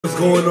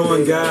going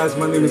on, guys?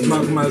 My name is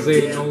Malcolm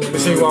Isaiah Nolan.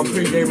 Show you what I'm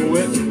pre-gaming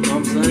with. You know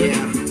what I'm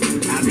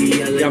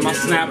saying? Got my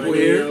Snapple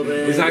here.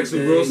 It's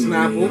actually real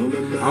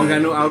Snapple. I don't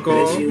got no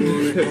alcohol.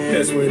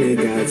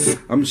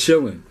 I'm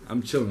chilling.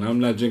 I'm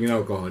not drinking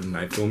alcohol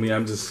tonight. Feel me?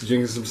 I'm just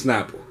drinking some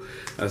Snapple.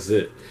 That's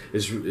it.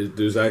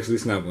 There's actually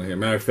Snapple here.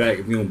 Matter of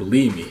fact, if you don't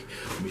believe me,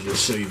 let me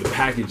just show you the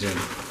packaging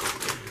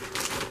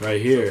right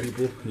here.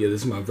 Yeah,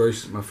 this is my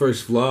first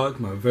vlog,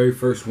 my very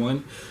first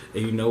one.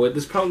 And you know what?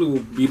 This probably will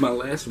be my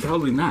last, but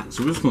probably not.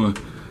 So we're just gonna,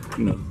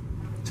 you know,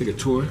 take a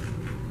tour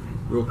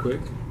real quick.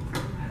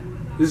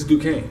 This is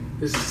Duquesne.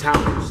 This is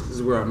Towers. This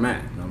is where I'm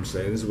at. You know what I'm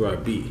saying? This is where I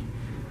be.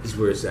 This is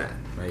where it's at,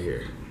 right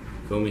here.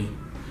 Feel me?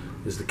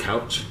 This is the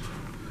couch. You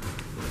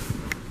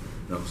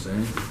know what I'm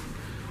saying?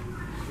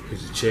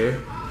 Here's the chair. You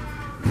know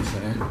what I'm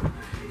saying?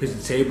 Here's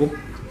the table. You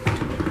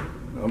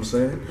know what I'm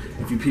saying?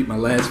 If you peep my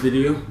last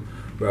video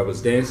where I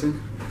was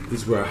dancing,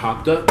 this is where I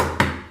hopped up.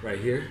 Right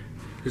here.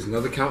 Here's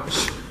another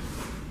couch.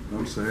 You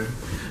know what I'm saying?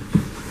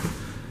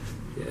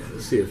 Yeah,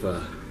 let's see if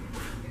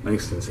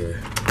Langston's here.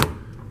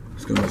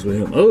 What's going on with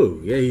him? Oh,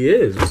 yeah, he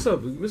is. What's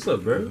up? What's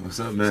up, bro? What's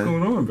up, man? What's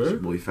going on, bro? It's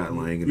your boy Fat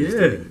Lang.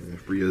 Yeah.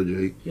 Free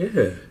OJ.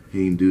 Yeah.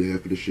 He didn't do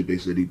half of the shit they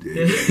said he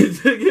did.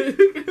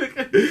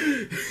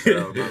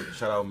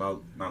 Shout out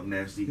Mount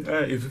Nasty.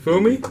 Alright, you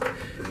feel me?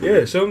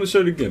 Yeah, show him the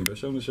shirt again, bro.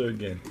 Show him the shirt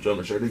again. Show him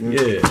the shirt again?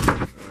 Yeah.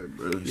 Alright,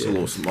 bro. It's a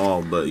little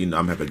small, but you know,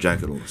 I'm having a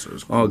jacket on, so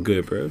it's cool. All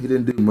good, bro. He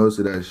didn't do most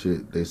of that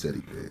shit they said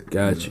he did.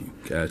 Got you.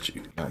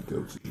 Not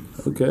guilty.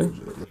 Okay.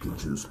 Let the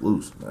juice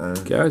loose, man.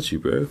 Got you,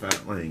 bro.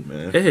 Fat Lang,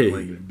 man. Hey. Fat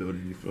Lang in the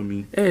building, you feel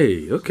me?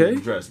 Hey, okay.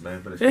 Dress,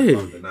 man. For Hey.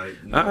 tonight,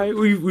 you know? Alright,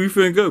 we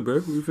finna go, bro.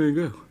 We finna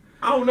go.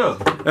 I don't know.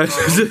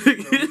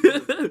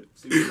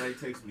 See what night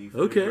takes me.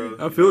 Okay, me,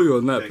 bro. I feel you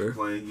on that, bro.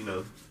 Playing, you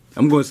know.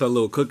 I'm going to a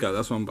little cookout.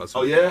 That's what I'm about to.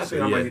 Oh yeah, I think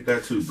so, I might hit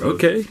that too, bro.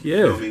 Okay, yeah,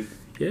 You know me?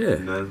 yeah. You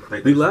know,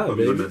 We live,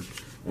 baby.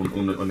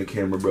 On the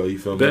camera, bro. You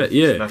feel me? Bet,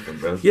 yeah. Nothing,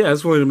 bro. Yeah, I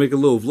just wanted to make a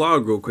little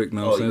vlog real quick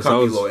now. Oh, you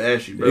caught me a little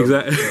ashy, bro.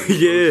 Exactly.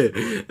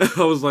 Yeah.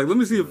 I was like, let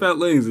me see if Fat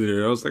Lang's in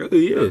there. I was like, oh,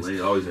 he is. Fat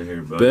Lang always in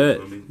here, bro. Bet.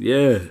 You feel me?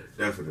 Yeah.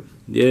 Definitely.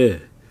 Yeah.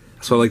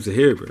 That's what I like to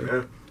hear, bro.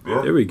 Yeah.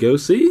 Yeah. There we go.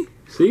 See?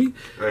 Hey.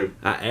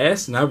 I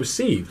asked and I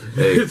received.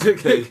 Hey. Yeah.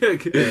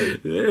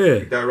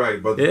 Get that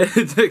right, brother. Yeah.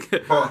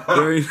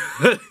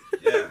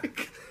 Yeah.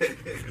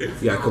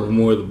 We got a couple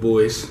more of the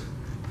boys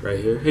right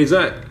here. Hey,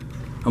 Zach.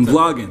 I'm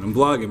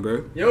vlogging,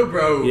 bro. Yo,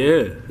 bro.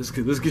 Yeah. Let's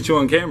get you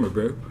on camera,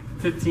 bro.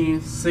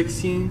 15,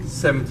 16,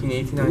 17,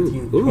 18,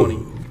 19, Ooh.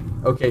 20.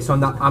 Okay, so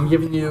I'm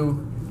giving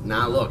you...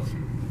 Nah, look.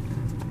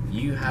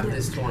 You have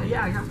this 20.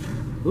 Yeah, I got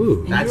you.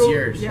 Ooh. That's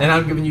yours. And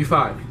I'm giving you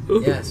 5.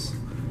 Ooh. Yes.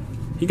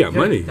 He got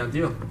money. Done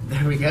deal.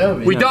 There we go,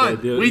 man. We done.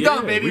 deal. We Yeah,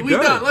 done, baby. we We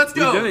done. done. Let's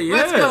go. We done, yeah.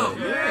 Let's go.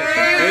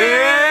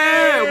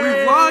 Yeah, we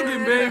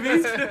vlogging, baby.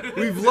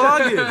 We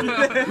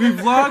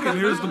vlogging.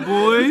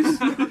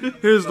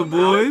 Here's the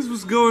boys.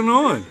 What's going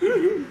on?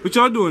 What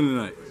y'all doing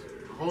tonight?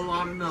 Whole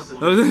lot of nothing.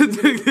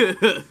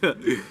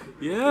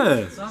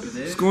 Yeah.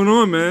 What's going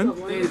on, man?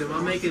 Dude, am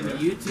I making a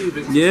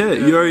YouTube? Yeah,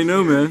 you already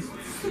know, man.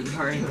 You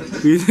already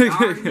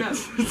know.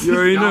 You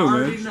already know,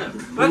 man.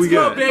 What we Let's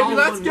go, got? baby.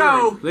 Let's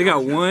go. They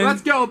got one.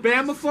 Let's go.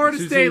 Bama, Florida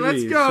Two State. TVs.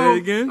 Let's go. Say it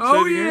again.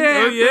 Oh, Say it again.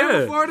 yeah. Oh, yeah.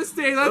 Bama, Florida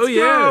State. Let's Oh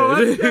go.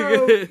 Let's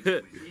go.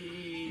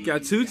 yeah.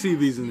 Got 2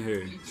 TVs in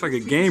here. It's like a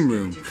game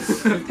room.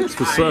 That's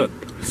what's up.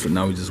 So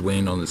now we're just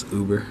waiting on this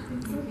Uber.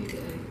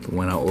 The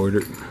one I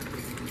ordered.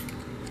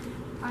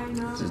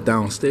 It's just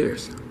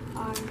downstairs.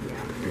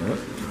 Yep.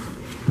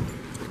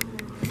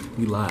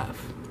 We live.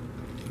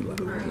 We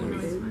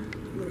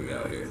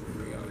out here.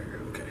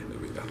 Okay, there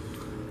we go.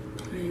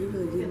 Man, you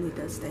really do need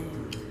that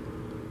stand.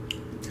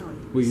 I'm telling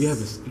you. Wait, you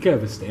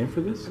have a stand for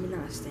this? I mean,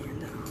 not a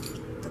stand.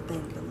 The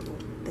little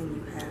thing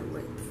you have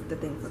with the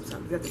thing flips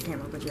up. You have the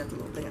camera, but you have the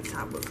little thing at the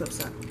top where it flips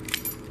up.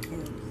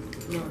 And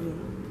you know what I mean?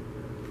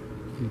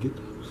 You can get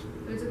those.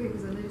 It's okay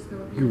because then they just go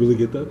up. You really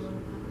get those?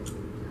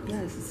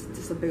 Yes, it's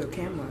just a bigger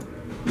camera.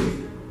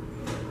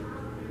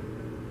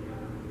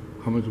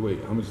 How much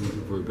is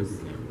it for a bigger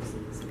camera?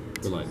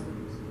 For like,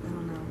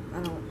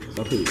 I don't.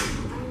 so I pay.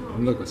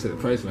 I'm not gonna say the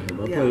price right here,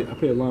 but Yeah. I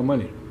pay a lot of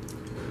money.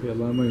 I pay a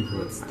lot of money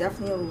for It's it.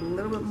 definitely a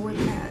little bit more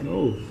than that.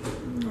 No,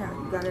 Yeah,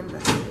 you gotta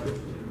invest in it.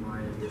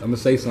 I'm gonna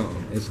say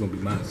something. It's gonna be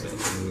mindset.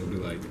 It's gonna be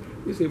like,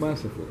 what you say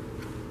mindset for?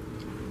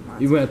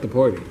 Even at the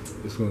party,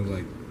 it's gonna be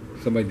like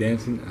somebody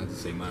dancing. I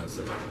just say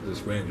mindset,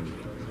 just randomly.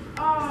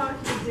 Oh,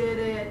 he did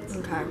it.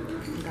 Okay,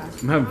 gotcha.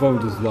 I'm having fun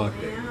with this vlog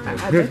thing.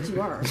 I bet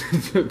you are.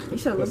 You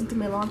should have listened to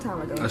me a long time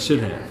ago. I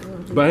should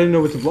have, but I didn't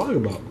know what to vlog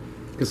about.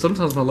 Because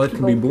sometimes my life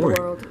can be boring.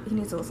 He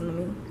needs to listen to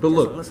me. But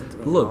look, Listen to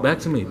me. look, back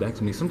to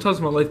me.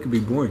 Sometimes my life can be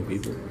boring,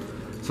 people.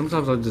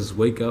 Sometimes I just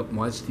wake up and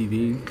watch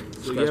TV.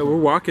 So yeah, we're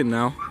walking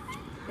now.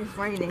 It's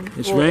raining.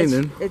 It's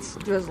raining. It's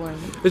drizzling.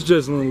 It's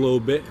drizzling a little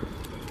bit.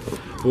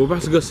 But we're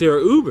about to go see our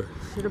Uber.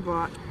 Should have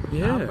bought.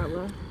 Yeah.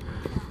 Umbrella.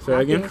 Say that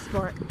again? Being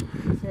smart.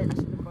 He said I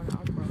should have bought an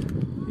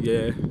umbrella.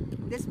 Yeah.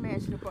 This man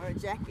should have bought a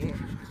jacket.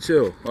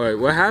 Chill. All right.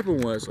 What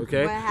happened was,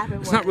 okay? What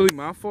happened it's not was- really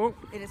my fault.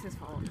 It is his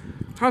fault.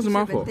 How's it He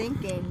my should have fault? been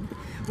thinking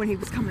when he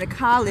was coming to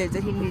college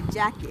that he needed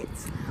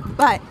jackets.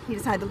 But he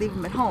decided to leave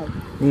him at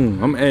home.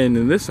 I'm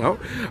ending this out.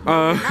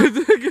 I'm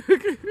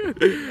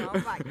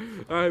like,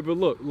 All right, but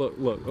look.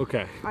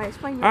 Okay. all right,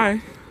 explain All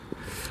right.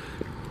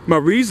 My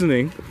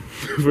reasoning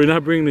for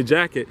not bringing the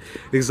jacket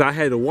is I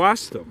had to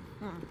wash them.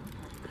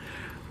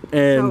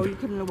 And so you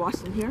couldn't have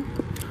washed them here?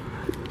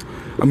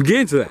 I'm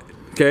getting to that,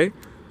 okay?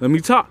 Let me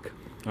talk,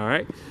 all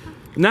right?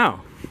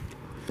 Now,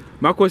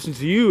 my question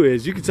to you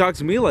is, you can talk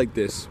to me like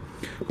this.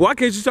 Why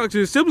can't you talk to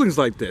your siblings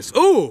like this?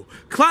 Ooh,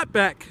 clap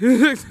back.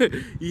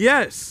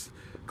 Yes,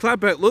 clap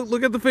back.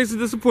 Look at the face of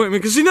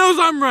disappointment, because she knows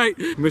I'm right.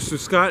 Mr.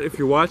 Scott, if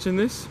you're watching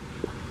this,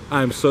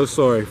 I'm so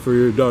sorry for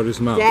your daughter's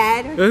mouth.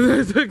 Dad.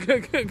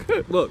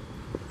 Look,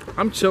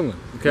 I'm chilling,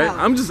 okay? No.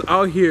 I'm just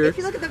out here If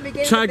you look at the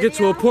beginning trying to of the get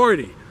to a video,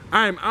 party.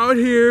 I am out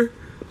here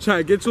trying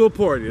to get to a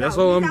party. That's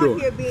all I'm doing.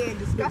 He's out here being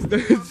disgusting,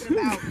 talking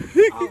about,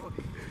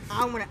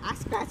 oh, I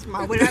scratched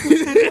my whatever. He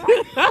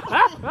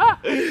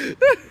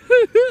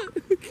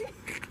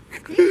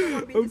don't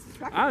want to be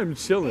disrespectful. I'm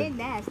chilling. And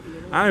nasty.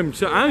 I don't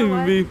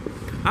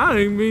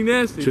even be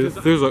nasty.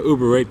 There's an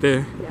Uber right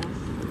there. Yeah.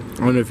 I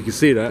don't know if you can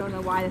see I that. don't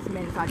know why this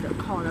man decided to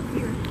call it up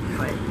here,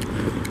 but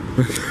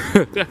he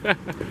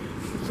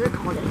should have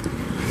called it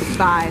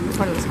by in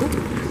front of the school.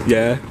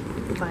 Yeah,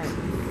 But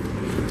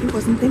he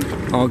wasn't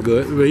thinking. all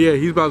good. But yeah,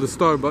 he's by the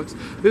Starbucks.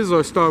 This is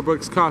our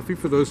Starbucks coffee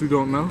for those who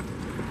don't know.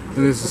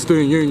 And there's the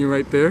student union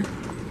right there.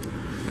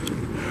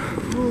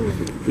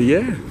 But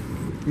yeah,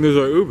 and there's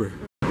our Uber.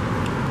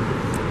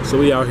 So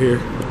we out here,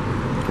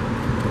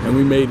 and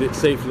we made it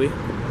safely.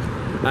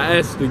 I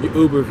asked the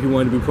Uber if he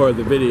wanted to be part of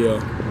the video,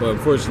 but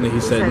unfortunately he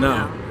said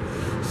no.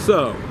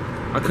 So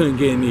I couldn't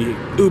get any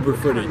Uber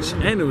footage,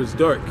 and it was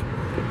dark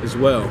as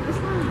well.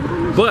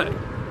 But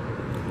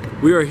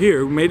we are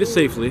here. We made it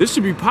safely. This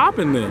should be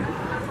popping then.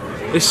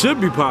 It should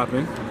be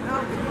popping.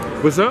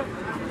 What's up?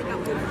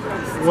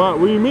 What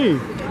do you mean?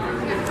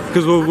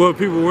 Because of what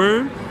people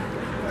wearing?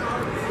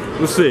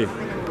 Let's see.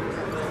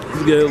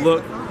 Let's get a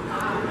look.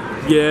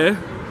 Yeah.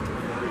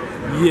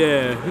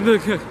 Yeah.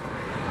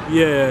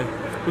 Yeah.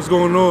 What's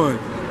going on?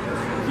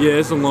 Yeah,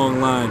 it's a long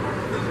line.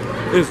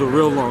 It's a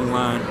real long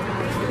line.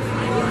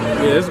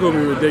 Yeah, it's gonna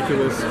be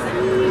ridiculous.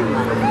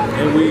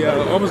 And we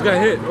almost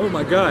got hit. Oh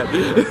my God.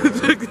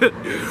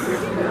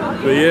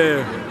 But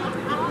yeah.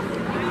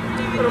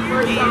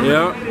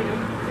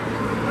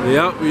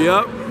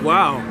 Yep.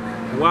 Wow.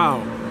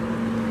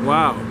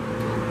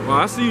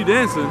 Wow, I see you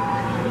dancing.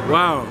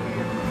 Wow,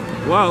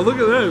 look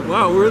at that.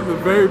 Wow, we're in the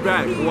very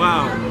back.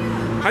 Wow.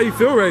 How you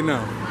feel right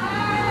now?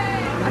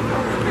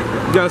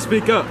 You gotta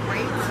speak up.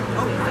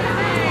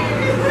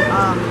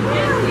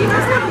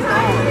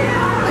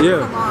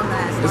 Yeah,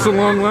 it's a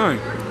long line.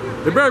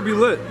 It better be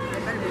lit.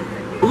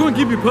 We're gonna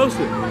keep you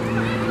posted.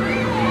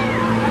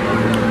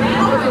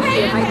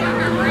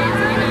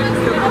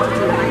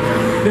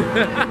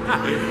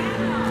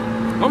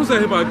 I almost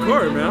got hit by a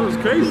car, man. That was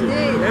crazy.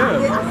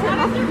 Yeah.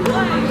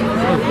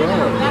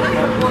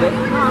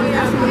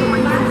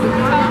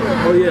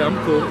 Oh yeah, I'm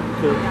cool.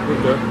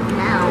 We're good.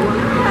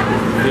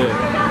 Yeah.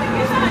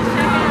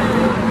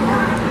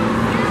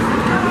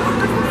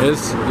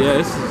 This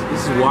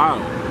is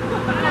wild.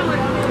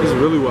 This is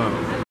really wild.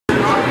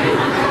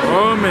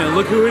 Oh man,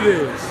 look who it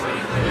is.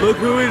 Look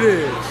who it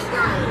is.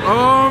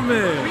 Oh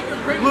man,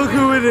 look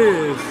who it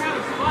is.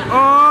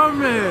 Oh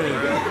man.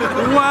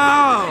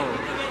 Wow.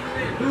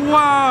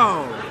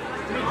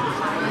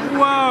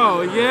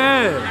 Wow,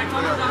 yeah.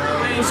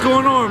 What's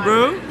going on,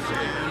 bro?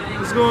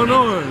 What's going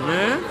on,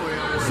 man?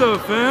 What's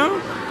up,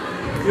 fam?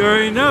 You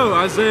already know,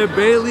 Isaiah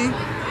Bailey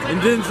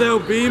and Denzel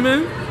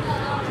Beeman.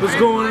 What's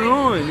going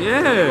on?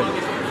 Yeah.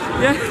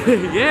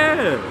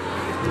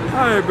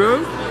 All right,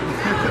 bro.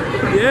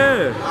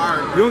 Yeah.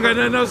 You don't got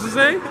nothing else to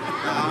say?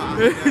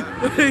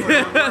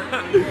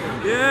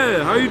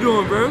 Yeah. How you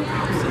doing, bro?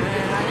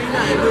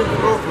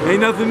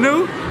 Ain't nothing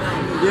new?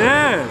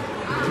 Yeah.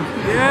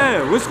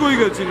 What school you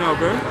go to now,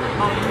 bro?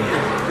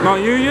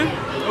 Mount Union?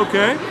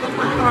 Okay.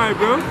 Alright,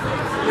 bro.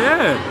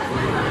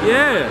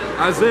 Yeah.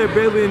 Isaiah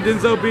Bailey and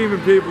Denzel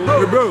Beeman, people.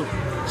 Hey, bro,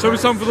 show me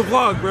something for the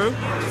vlog, bro.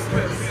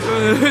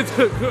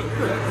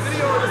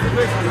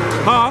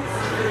 Huh?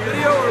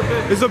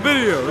 It's a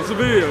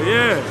video,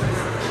 yeah.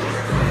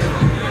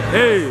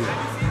 Hey.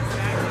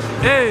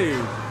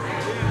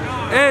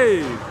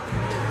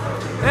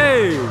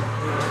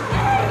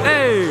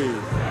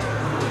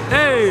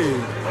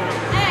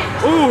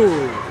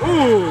 Ooh,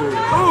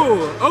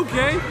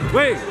 okay.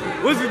 Wait,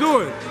 what's he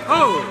doing?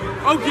 Oh,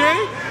 okay.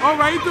 All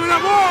right, he threw it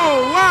up.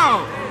 Oh,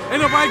 wow.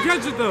 Ain't nobody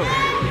catch it though.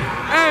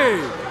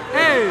 Hey.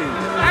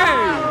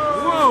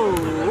 Whoa.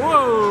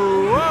 Whoa.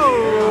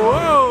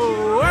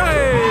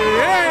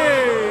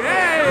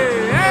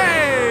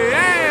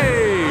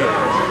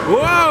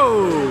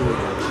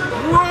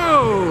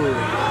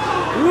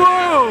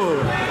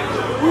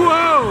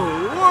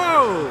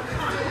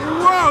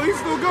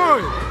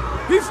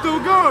 He's still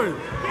going.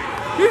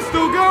 He's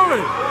still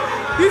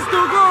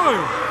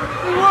going.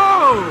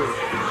 Whoa.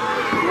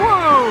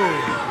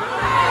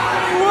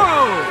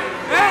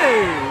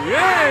 Hey.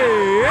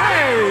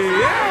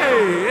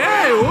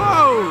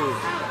 Whoa.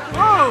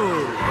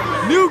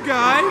 New guy.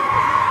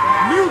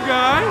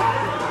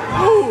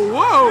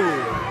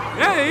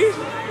 Hey!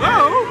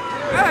 Oh!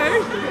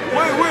 Hey!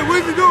 Wait,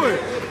 what's he doing?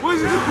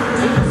 What's he doing?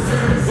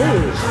 Oh!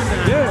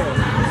 Yeah!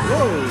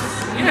 Whoa!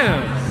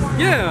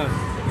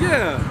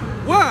 Yeah!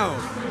 Wow!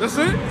 That's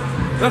it?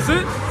 That's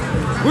it?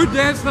 We're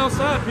dancing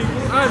outside,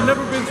 people. I've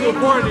never been to a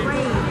party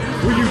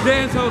where you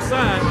dance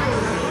outside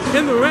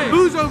in the rain.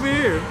 Who's over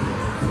here?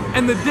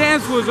 And the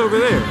dance was over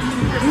there.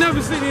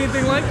 Never seen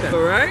anything like that,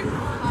 alright?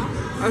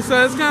 I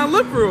said it's kind of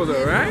lip real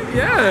though, right?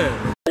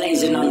 Yeah.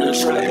 Blazing on the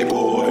track,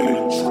 boy.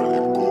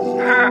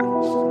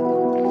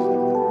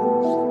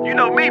 You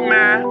know me,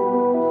 man.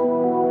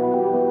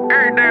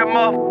 Every day a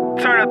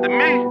motherfucker turn up to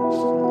me.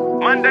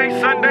 Monday,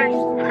 Sunday,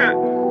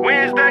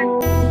 Wednesday.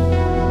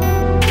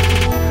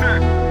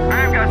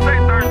 I ain't gotta say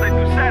Thursday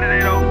through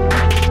Saturday though.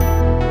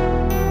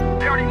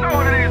 They already know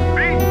what it is, B.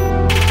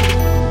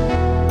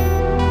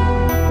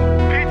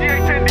 PGA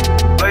 10D.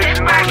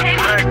 Blazing on the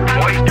track,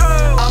 boy.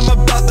 I'm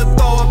about to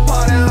throw a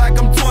party like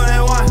I'm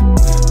 21.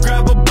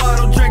 Grab a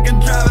bottle, drinking,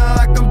 driving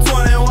like I'm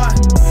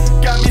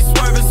 21. Got me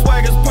swerving,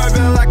 swaggers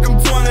perfect like I'm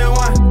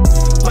 21.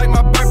 Like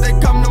my birthday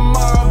come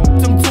tomorrow,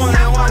 I'm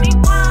 21.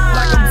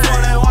 Like I'm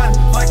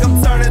 21, like I'm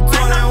turning 21.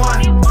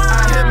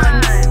 I hit my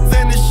niggas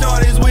and the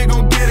shorties, we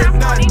gon' get it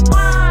done.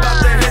 About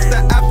to hit the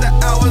after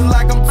hours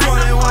like I'm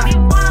 21.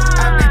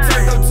 After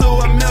turned up to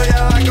a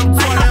million like I'm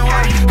 21.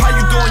 How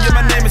you doing? Yeah,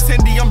 my name is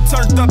Hindi, I'm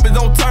turned up and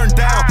don't turn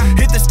down.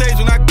 Hit the stage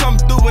when I come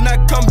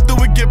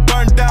through, it get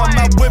burned down.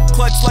 My whip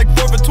clutch like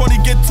 4 for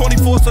 20, get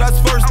 24, so that's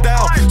first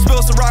down.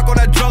 Spill some rock on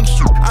that drunk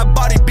shoe. I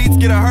body beats,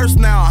 get a hearse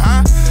now,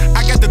 huh?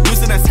 I got the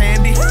goose and that's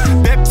handy.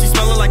 Pepsi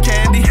smelling like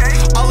candy.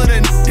 All of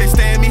them can't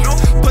stand me.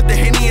 Put the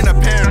Henny in a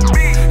pan.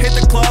 Hit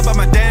the club, I'm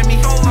a dammy.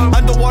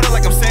 Underwater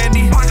like I'm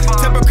Sandy.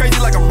 Temper crazy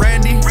like I'm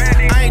Randy.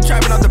 I ain't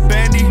trapping out the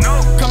bandy.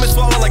 Come and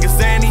swallow like a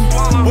Zanny.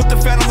 With the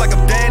phantom like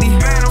I'm Danny.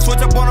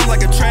 Switch up on him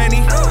like a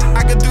tranny.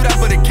 I could do that,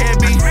 but it can't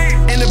be.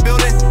 In the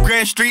building,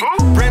 Grand Street.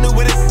 Brand new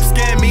with it,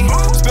 scan me.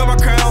 Spill my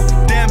crown,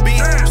 damn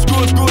beat.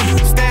 Screw it,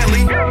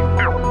 Stanley.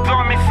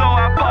 Told me so,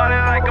 I bought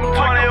it like I'm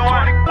 21.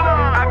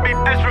 I be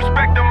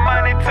disrespecting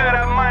money till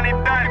that money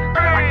done.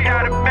 I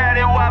got it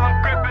batted while I'm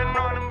gripping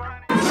on them.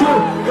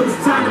 It was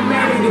time to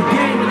marry the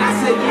game, and I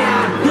said,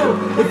 yeah, I do.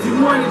 If you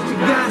want it, you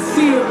gotta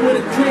see it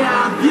with a clear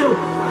eye view.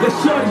 The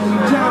shorty, she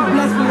trying to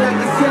bless me like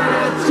I said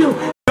that you.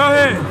 Go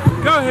ahead.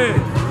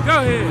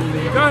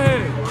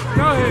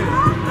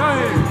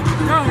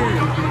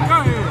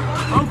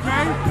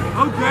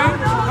 Okay.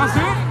 That's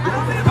it.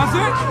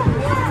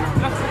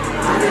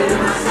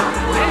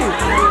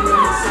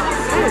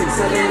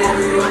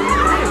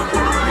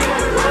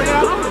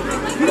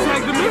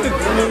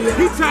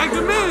 He tagged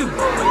him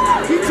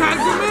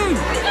in.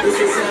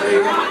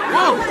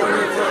 Whoa.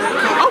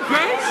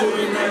 Okay.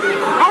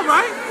 All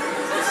right.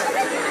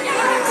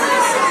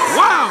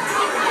 Wow.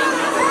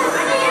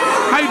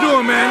 How you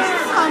doing, man?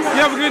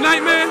 You have a good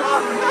night, man?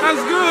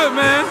 That's good,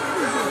 man.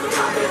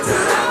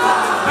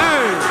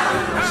 Hey.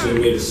 So we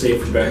made it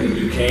safe back in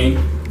Duquesne.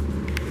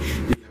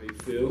 How you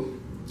feel?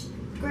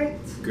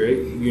 Great.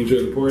 You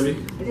enjoyed the party?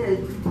 I did.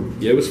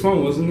 Yeah, it was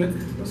fun, wasn't it?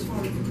 It was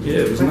fun. Yeah,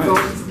 it was My nice.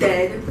 phone's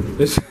dead.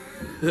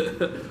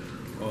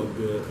 All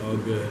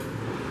good.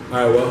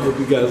 Alright, well, I hope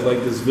you guys like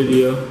this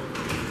video.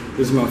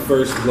 This is my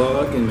first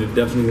vlog, and it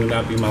definitely will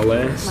not be my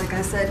last. Like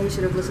I said, he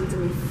should have listened to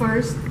me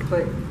first,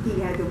 but he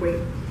had to wait.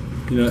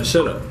 You know,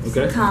 shut up,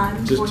 okay?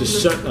 Time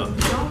Just shut up.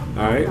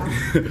 Alright?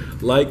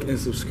 Like and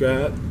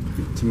subscribe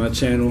to my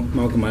channel,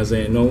 Malcolm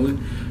Isaiah Nolan.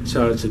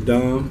 Shout out to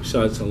Dom,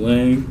 shout out to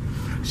Lang,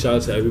 shout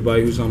out to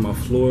everybody who's on my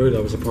floor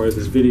that was a part of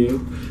this video.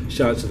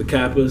 Shout out to the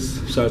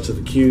Kappas, shout out to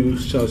the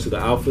Qs, shout out to the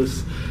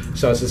Alphas,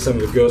 shout out to some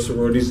of the girl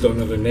sororities. Don't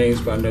know their names,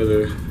 but I know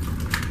their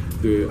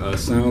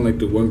sound, like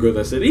the one girl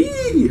that said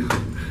 "ee."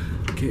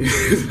 Okay.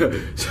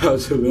 Shout out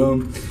to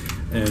them,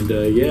 and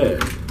yeah,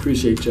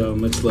 appreciate y'all.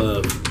 Much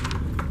love.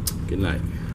 Good night.